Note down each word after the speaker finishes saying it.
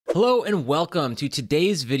Hello and welcome to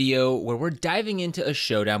today's video where we're diving into a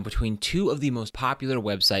showdown between two of the most popular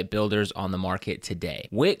website builders on the market today,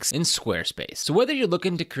 Wix and Squarespace. So whether you're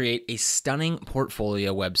looking to create a stunning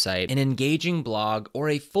portfolio website, an engaging blog, or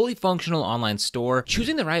a fully functional online store,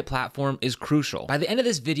 choosing the right platform is crucial. By the end of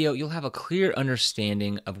this video, you'll have a clear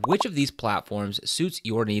understanding of which of these platforms suits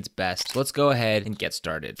your needs best. So let's go ahead and get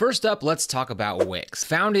started. First up, let's talk about Wix.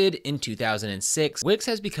 Founded in 2006, Wix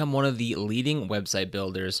has become one of the leading website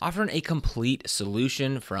builders, offering a complete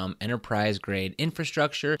solution from enterprise-grade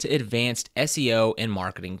infrastructure to advanced SEO and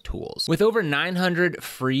marketing tools. With over 900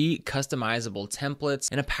 free customizable templates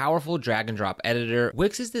and a powerful drag-and-drop editor,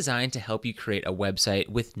 Wix is designed to help you create a website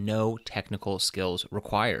with no technical skills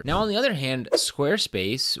required. Now, on the other hand,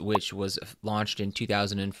 Squarespace, which was launched in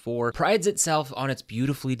 2004, prides itself on its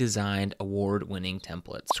beautifully designed, award-winning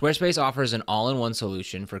templates. Squarespace offers an all-in-one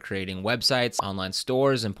solution for creating websites, online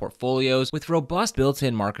stores, and portfolios with robust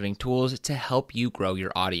built-in marketing tools to help you grow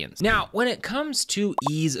your audience. Now, when it comes to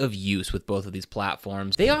ease of use with both of these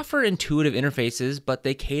platforms, they offer intuitive interfaces, but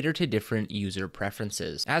they cater to different user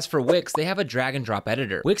preferences. As for Wix, they have a drag and drop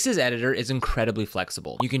editor. Wix's editor is incredibly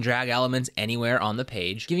flexible. You can drag elements anywhere on the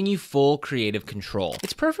page, giving you full creative control.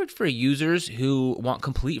 It's perfect for users who want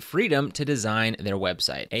complete freedom to design their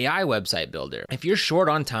website. AI website builder. If you're short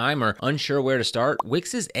on time or unsure where to start,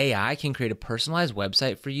 Wix's AI can create a personalized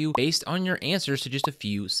website for you based on your answers to just a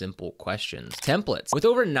few simple questions. Templates. With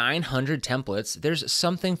over 900 templates, there's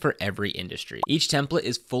something for every industry. Each template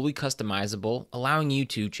is fully customizable, allowing you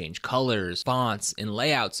to change colors, fonts, and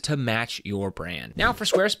layouts to match your brand. Now for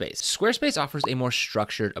Squarespace. Squarespace offers a more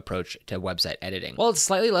structured approach to website editing. While it's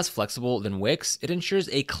slightly less flexible than Wix, it ensures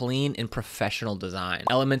a clean and professional design.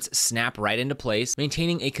 Elements snap right into place,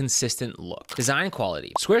 maintaining a consistent look. Design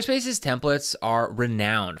quality. Squarespace's templates are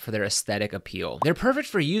renowned for their aesthetic appeal. They're perfect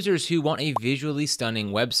for users who want a visually stunning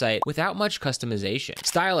website without much customization.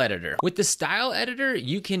 Style editor. With the style editor,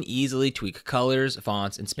 you can easily tweak colors,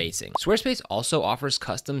 fonts, and spacing. Squarespace also offers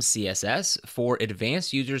custom CSS for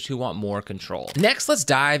advanced users who want more control. Next, let's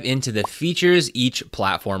dive into the features each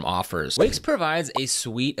platform offers. Wix provides a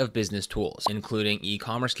suite of business tools, including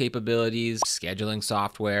e-commerce capabilities, scheduling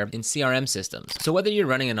software, and CRM systems. So whether you're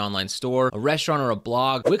running an online store, a restaurant, or a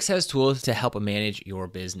blog, Wix has tools to help manage your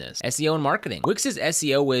business. SEO and marketing. Wix's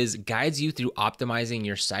SEO Wiz guides you through optimizing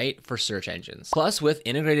your site for search engines. Plus, with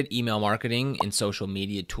integrated email marketing and social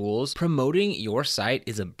media tools, promoting your site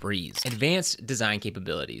is a breeze. Advanced design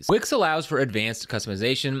capabilities. Wix allows for advanced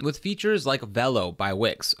customization with features like Velo by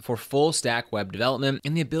Wix for full stack web development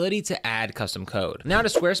and the ability to add custom code. Now to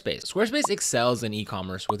Squarespace. Squarespace excels in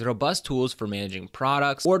e-commerce with robust tools for managing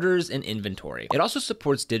products, orders, and inventory. It also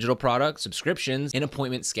supports digital products, subscriptions, and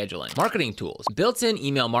appointment scheduling. Marketing tools. Built-in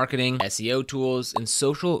email marketing, SEO tools, and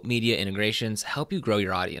social media integrations help you grow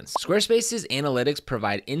your audience. Squarespace's analytics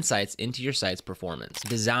provide insights into your site's performance.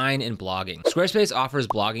 Design and blogging. Squarespace offers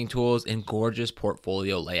blogging tools and gorgeous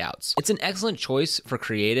portfolio layouts. It's an excellent choice for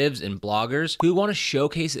creatives and bloggers who want to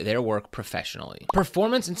showcase their work professionally.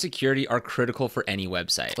 Performance and security are critical for any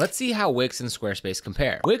website. Let's see how Wix and Squarespace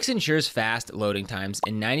compare. Wix ensures fast loading times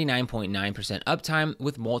and 99.9% uptime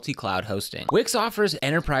with multi-cloud hosting. Wix offers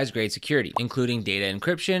enterprise-grade security, including data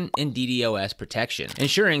encryption and DDoS protection,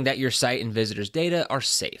 ensuring that your site and visitors' data are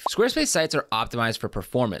safe. Squarespace sites are optimized for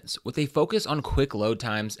performance with a focus on quick load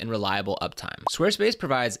times and reliable uptime. Squarespace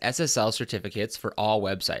provides SSL certificates for all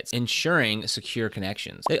websites, ensuring secure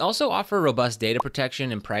connections. They also offer robust data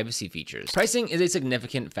protection and privacy features. Pricing is a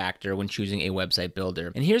significant factor when choosing a website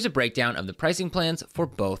builder, and here's a breakdown of the pricing plans for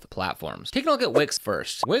both platforms. Take a look at Wix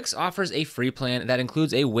first. Wix offers a free plan that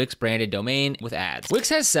includes a Wix branded domain with ads. Wix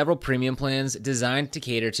has several premium plans designed to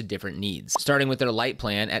cater to different needs. Starting with their light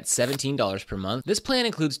plan at $17 per month, this plan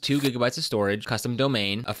includes 2 GB of storage, custom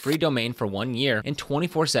domain, a free domain for 1 year, and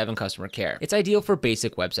 24/7 customer care. It's ideal for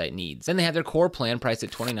basic website needs. Then they have their core plan priced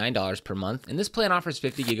at $29 per month, and this plan offers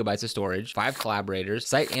 50 GB of storage, 5 collaborators,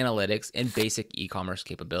 site analytics, and basic e-commerce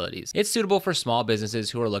capabilities. It's suitable for small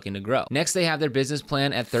businesses who are looking to grow. Next, they have their business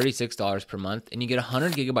plan at $36 per month, and you get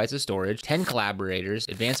 100 GB of storage, 10 collaborators,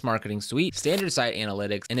 advanced marketing suite, standard site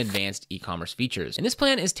analytics, and advanced e-commerce features. And this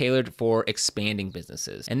plan is tailored for expanding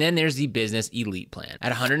businesses. And then there's the Business Elite plan.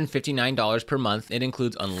 At $159 per month, it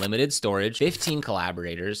includes unlimited storage, 15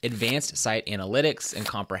 collaborators, advanced site analytics, and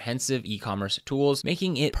comprehensive e-commerce tools,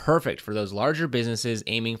 making it perfect for those larger businesses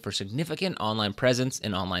aiming for significant online presence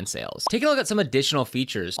and online sales. Take a look at some additional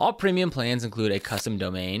features. All premium plans include a custom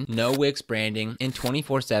domain, no Wix branding, and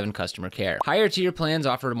 24/7 customer care. Higher tier plans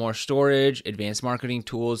offer more storage, advanced marketing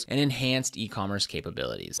tools, and enhanced e-commerce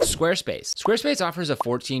capabilities. Squarespace. Squarespace offers a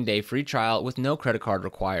 14-day free trial with no credit card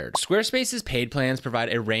required. Squarespace's pay Paid plans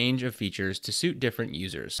provide a range of features to suit different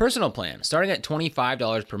users. Personal plan, starting at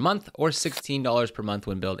 $25 per month or $16 per month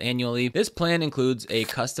when billed annually. This plan includes a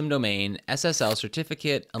custom domain, SSL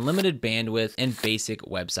certificate, unlimited bandwidth, and basic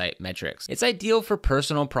website metrics. It's ideal for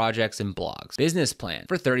personal projects and blogs. Business plan,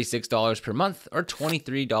 for $36 per month or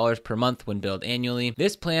 $23 per month when billed annually.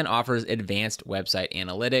 This plan offers advanced website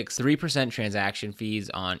analytics, 3% transaction fees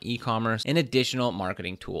on e-commerce, and additional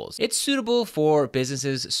marketing tools. It's suitable for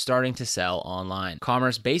businesses starting to sell online.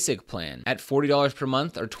 Commerce Basic plan, at $40 per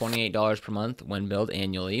month or $28 per month when billed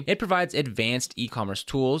annually. It provides advanced e-commerce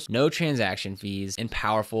tools, no transaction fees, and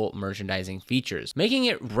powerful merchandising features, making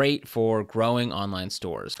it great for growing online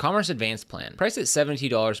stores. Commerce Advanced plan, priced at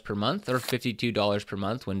 $70 per month or $52 per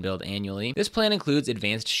month when billed annually. This plan includes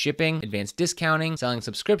advanced shipping, advanced discounting, selling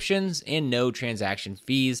subscriptions, and no transaction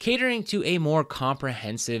fees, catering to a more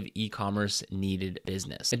comprehensive e-commerce needed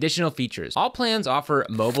business. Additional features. All plans offer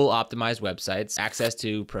mobile optimized websites, access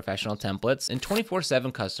to professional templates, and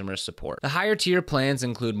 24/7 customer support. The higher tier plans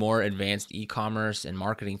include more advanced e-commerce and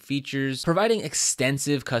marketing features, providing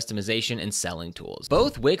extensive customization and selling tools.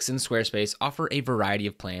 Both Wix and Squarespace offer a variety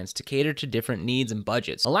of plans to cater to different needs and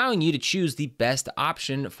budgets, allowing you to choose the best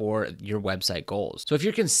option for your website goals. So if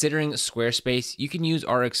you're considering Squarespace, you can use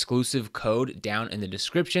our exclusive code down in the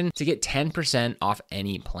description to get 10% off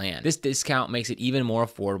any plan. This discount makes it even more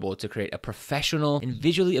affordable to create a professional and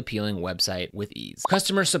visually appealing website with ease.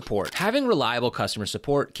 Customer support. Having reliable customer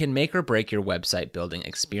support can make or break your website building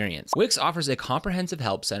experience. Wix offers a comprehensive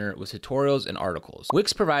help center with tutorials and articles.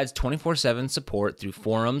 Wix provides 24/7 support through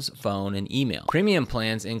forums, phone, and email. Premium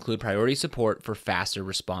plans include priority support for faster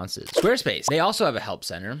responses. Squarespace, they also have a help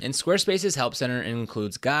center, and Squarespace's help center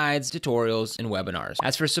includes guides, tutorials, and webinars.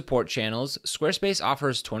 As for support channels, Squarespace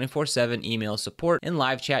offers 24/7 email support and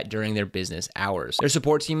live chat during their business hours. Their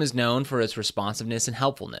support team is known for its responsiveness and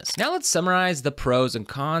helpfulness. Now let's summarize the pros and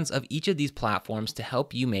cons of each of these platforms to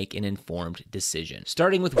help you make an informed decision.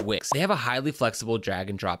 Starting with Wix, they have a highly flexible drag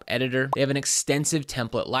and drop editor. They have an extensive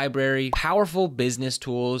template library, powerful business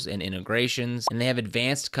tools and integrations, and they have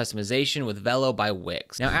advanced customization with Velo by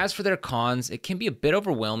Wix. Now, as for their cons, it can be a bit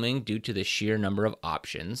overwhelming due to the sheer number of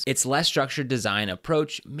options. Its less structured design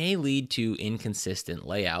approach may lead to inconsistent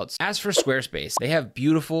layouts. As for Squarespace, they have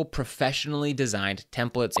beautiful, professionally designed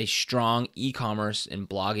templates, a strong e-commerce and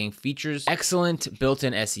blogging features, excellent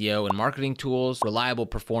built-in SEO and marketing tools, reliable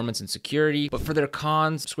performance and security. But for their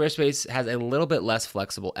cons, Squarespace has a little bit less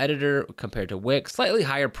flexible editor compared to Wix, slightly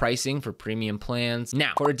higher pricing for premium plans.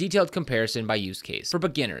 Now, for a detailed comparison by use case. For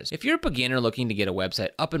beginners, if you're a beginner looking to get a website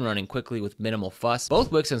up and running quickly with minimal fuss,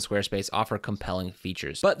 both Wix and Squarespace offer compelling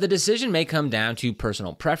features. But the decision may come down to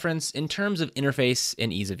personal preference in terms of interface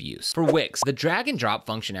and ease of use. For Wix, the drag and drop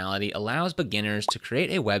functionality allows beginners to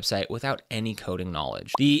create a website without any coding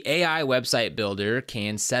knowledge. The AI website builder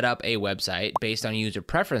can set up a website based on user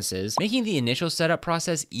preferences, making the initial setup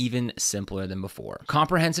process even simpler than before.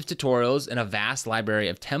 Comprehensive tutorials and a vast library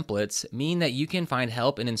of templates mean that you can find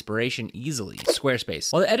help and inspiration easily.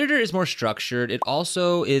 Squarespace, while the editor is more structured, it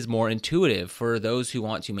also is more intuitive for those who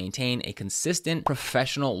want to maintain a consistent,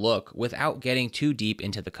 professional look without getting too deep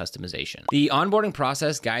into the customization. The onboarding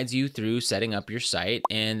process guides you through setting up your site,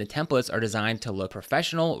 and the templates are designed to look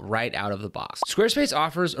professional right out of the box. Squarespace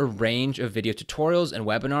offers a range of video tutorials and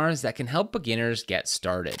webinars that can help beginners get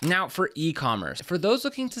started. Now, for e-commerce, for those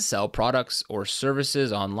looking to sell products or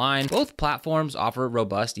services online, both platforms offer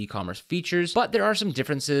robust e-commerce features, but there are some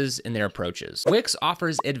differences in their approaches. Wix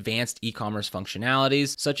offers advanced e-commerce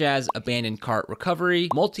functionalities such as abandoned cart recovery,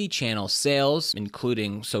 multi-channel sales,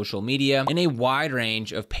 including social media, and a wide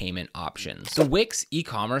range of payment options. The Wix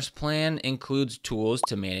e-commerce plan includes tools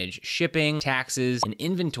to manage shipping, taxes, and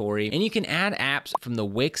inventory, and you can add apps from the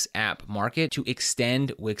Wix app market to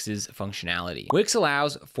extend Wix's functionality. Wix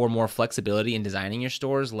allows for more flexibility in designing your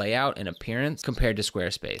store's layout and appearance compared to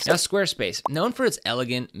Squarespace. Now, Squarespace, known for its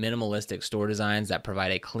elegant, minimalistic store designs that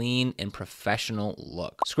provide a clean and professional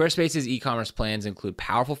look. Squarespace's e-commerce plans include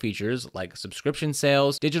powerful features like subscription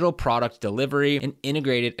sales, digital product delivery, and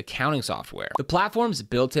integrated accounting software. The platform's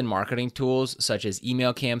built-in marketing tools, such as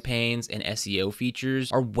email campaigns and SEO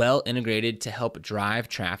features, are well integrated to help drive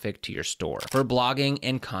traffic to your store. For blogging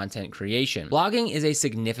and content creation, blogging is a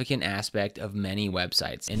significant aspect of many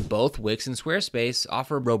websites, and both Wix and Squarespace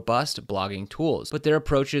offer robust blogging tools, but their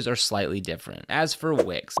approaches are slightly different. As for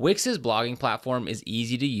Wix, Wix's blogging platform is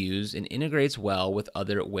easy to use and integrates well with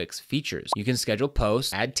other Wix features. You can schedule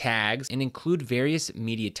posts, add tags, and include various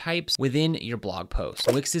media types within your blog posts.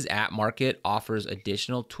 Wix's app market offers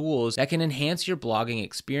additional tools that can enhance your blogging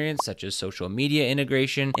experience, such as social media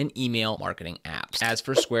integration and email marketing apps. As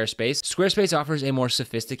for Squarespace, Squarespace offers a more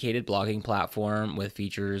sophisticated sophisticated blogging platform with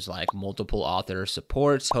features like multiple author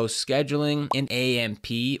support, post scheduling, and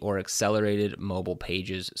AMP or accelerated mobile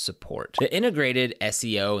pages support. The integrated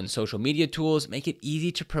SEO and social media tools make it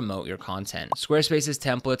easy to promote your content. Squarespace's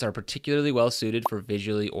templates are particularly well suited for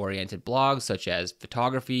visually oriented blogs such as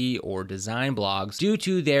photography or design blogs due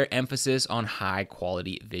to their emphasis on high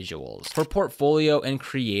quality visuals. For portfolio and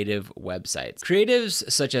creative websites, creatives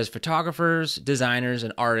such as photographers, designers,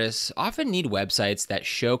 and artists often need websites that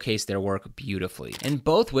showcase their work beautifully. And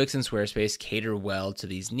both Wix and Squarespace cater well to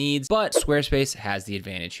these needs, but Squarespace has the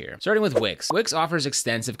advantage here. Starting with Wix. Wix offers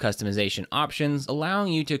extensive customization options,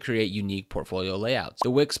 allowing you to create unique portfolio layouts.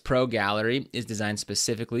 The Wix Pro Gallery is designed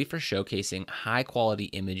specifically for showcasing high quality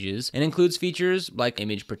images and includes features like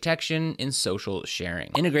image protection and social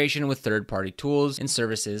sharing. Integration with third-party tools and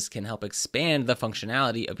services can help expand the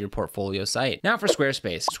functionality of your portfolio site. Now for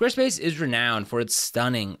Squarespace. Squarespace is renowned for its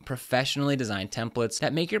stunning, professionally designed templates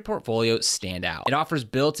that make your portfolio stand out. It offers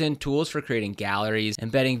built-in tools for creating galleries,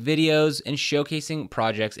 embedding videos, and showcasing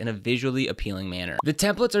projects in a visually appealing manner. The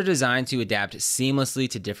templates are designed to adapt seamlessly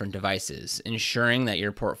to different devices, ensuring that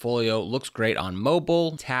your portfolio looks great on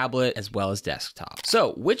mobile, tablet, as well as desktop.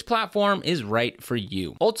 So, which platform is right for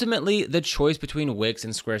you? Ultimately, the choice between Wix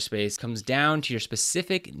and Squarespace comes down to your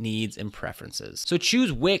specific needs and preferences. So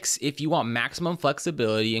choose Wix if you want maximum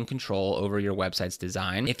flexibility and control over your website's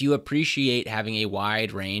design, if you appreciate having a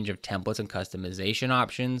wide range of templates and customization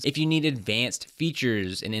options, if you need advanced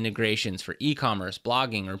features and integrations for e-commerce,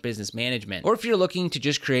 blogging, or business management, or if you're looking to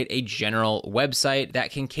just create a general website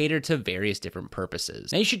that can cater to various different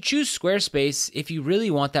purposes. Now you should choose Squarespace if you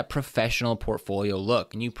really want that professional portfolio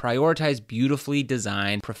look and you prioritize beautifully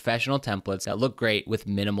designed professional templates that look great with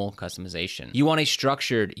minimal customization. You want a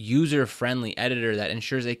structured, user-friendly editor that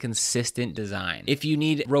ensures a consistent design. If you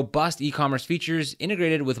need robust e-commerce features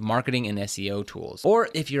integrated with marketing and SEO tools, or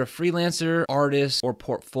if you're a freelancer, artist, or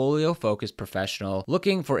portfolio-focused professional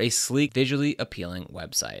looking for a sleek, visually appealing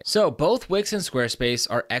website. So both Wix and Squarespace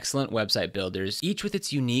are excellent website builders, each with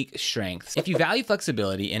its unique strengths. If you value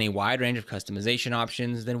flexibility and a wide range of customization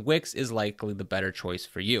options, then Wix is likely the better choice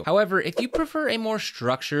for you. However, if you prefer a more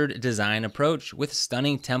structured design approach with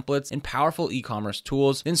stunning templates and powerful e-commerce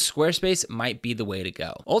tools, then Squarespace might be the way to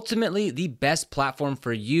go. Ultimately, the best platform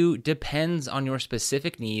for you depends on your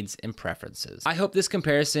specific needs and preferences. I hope this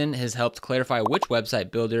comparison has helped clarify which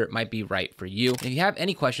website builder might be right for you. If you have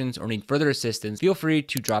any questions or need further assistance, feel free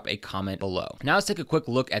to drop a comment below. Now let's take a quick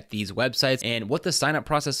look at these websites and what the sign up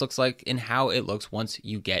process looks like and how it looks once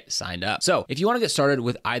you get signed up. So if you want to get started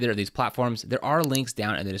with either of these platforms, there are links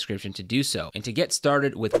down in the description to do so. And to get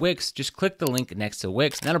started with Wix, just click the link next to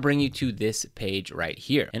Wix, and that'll bring you to this page right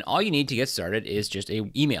here. And all you need to get started is just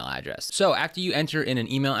an email address. So after you enter in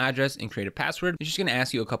an email address and create a password, it's just going to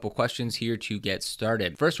ask you a couple questions here to get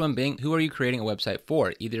started. First one being, who are you creating a website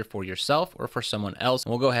for? Either for yourself or for someone else.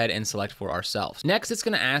 And we'll go ahead and select for ourselves. Next, it's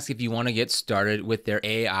going to ask if you want to get started with their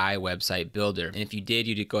AI website builder. And if you did,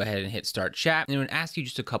 you'd go ahead and hit start chat, and it would ask you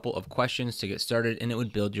just a couple of questions to get started, and it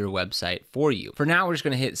would build your website for you. For now, we're just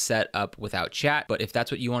going to hit set up without chat, but if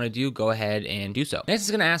that's what you want to do, go ahead and do so. Next,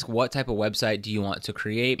 it's going to ask what type of website do you want to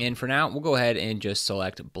create, and for now, we'll go ahead and just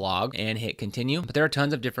select blog and hit continue. But there are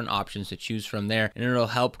tons of different options to choose from there, and it'll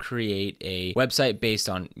help create a website based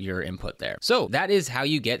on your input there. So that is how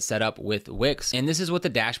you get set up with Wix, and this is what the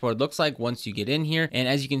dashboard looks like once you get in here. And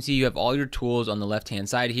as you can see, you have all your tools on the left-hand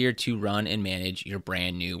side here to run and manage your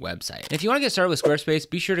brand new website. And if you want to get started with Squarespace,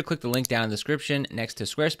 be sure to click the link down in the description next to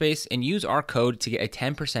Squarespace and use our code to get a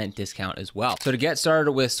 10% discount as well. So to get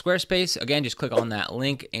started with Squarespace, again, just click on that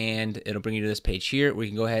link and it'll bring you to this page here where you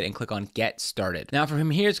can go ahead and click on get started. Now from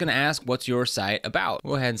here, it's going to ask what's your site about.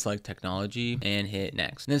 Go ahead and select technology and hit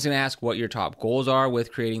next. And then it's going to ask what your top goals are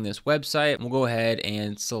with creating this website. We'll go ahead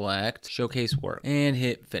and select showcase work and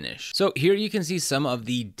hit finish. So here you can see some of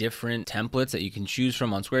the different templates that you can choose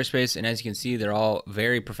from on Squarespace. And as you can see, they're all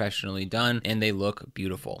very professionally done and they look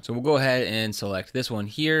beautiful. So we'll go ahead and select this one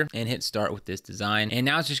here and hit start with this design. And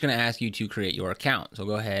now it's just going to ask you to create your account. So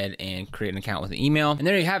go ahead and create an account with an email. And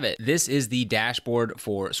there you have it. This is the dashboard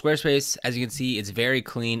for Squarespace. As you can see, it's very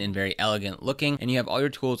clean and very elegant looking. And you have all your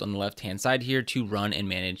tools on the left-hand side here to run and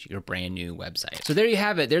manage your brand new website. So there you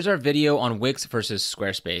have it. There's our video on Wix versus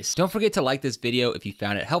Squarespace. Don't forget to like this video if you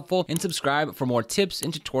found it helpful and subscribe for more tips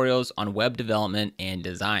and tutorials on web development and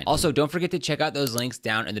design. Also, don't forget to check out those links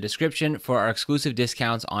down in the description for our exclusive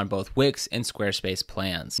discounts on both Wix and Squarespace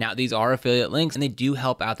plans. Now, these are affiliate links and they do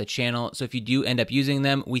help out the channel. So if you do end up using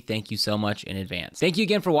them, we thank you so much in advance. Thank you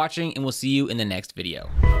again for watching and we'll see you in the next video.